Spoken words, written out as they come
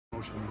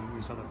emotion when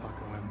you saw that puck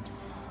go in?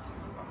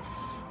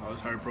 I was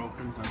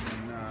heartbroken. I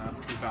mean,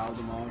 we battled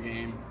them all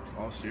game,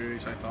 all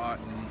series, I thought,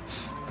 and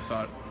I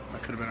thought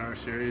that could have been our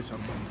series.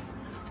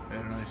 They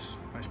had a nice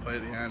play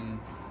at the end,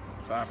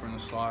 Flapper in the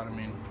slot. I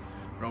mean,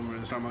 Romer,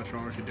 there's not much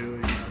Romer could do.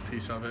 He got a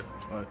piece of it,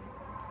 but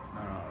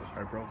I don't know, I was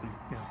heartbroken.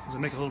 Yeah. Does it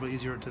make it a little bit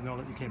easier to know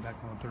that you came back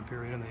in the third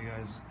period and that you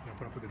guys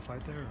put up a good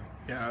fight there? Or?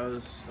 Yeah, that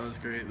was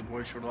great. The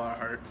boys showed a lot of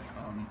heart,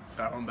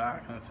 battling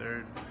back in the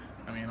third.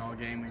 I mean, all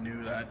game we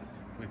knew that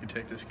we could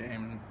take this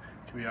game and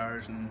it could be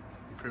ours, and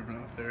we proved it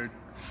in the third.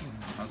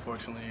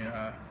 Unfortunately,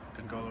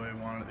 didn't go the way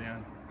we wanted at the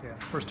end. Yeah.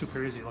 First two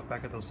periods, you look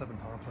back at those 7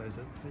 power plays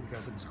that you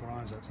guys didn't score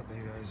on. Is that something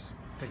you guys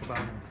think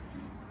about?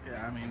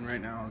 Yeah, I mean,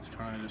 right now it's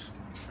kind of just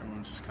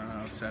everyone's just kind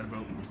of upset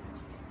about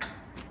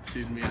the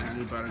season being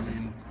ended. But I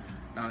mean,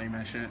 now that you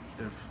mention it,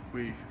 if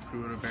we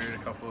would have buried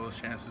a couple of those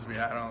chances we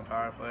had on the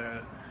power play,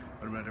 it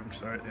would have been a different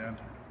start at the end.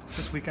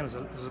 This weekend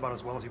is about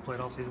as well as you played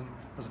all season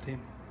as a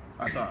team?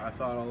 I thought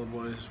all the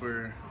boys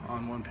were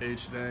on one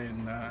page today,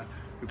 and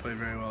we played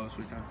very well this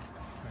weekend.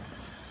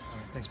 All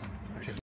right. Thanks, man. Appreciate it.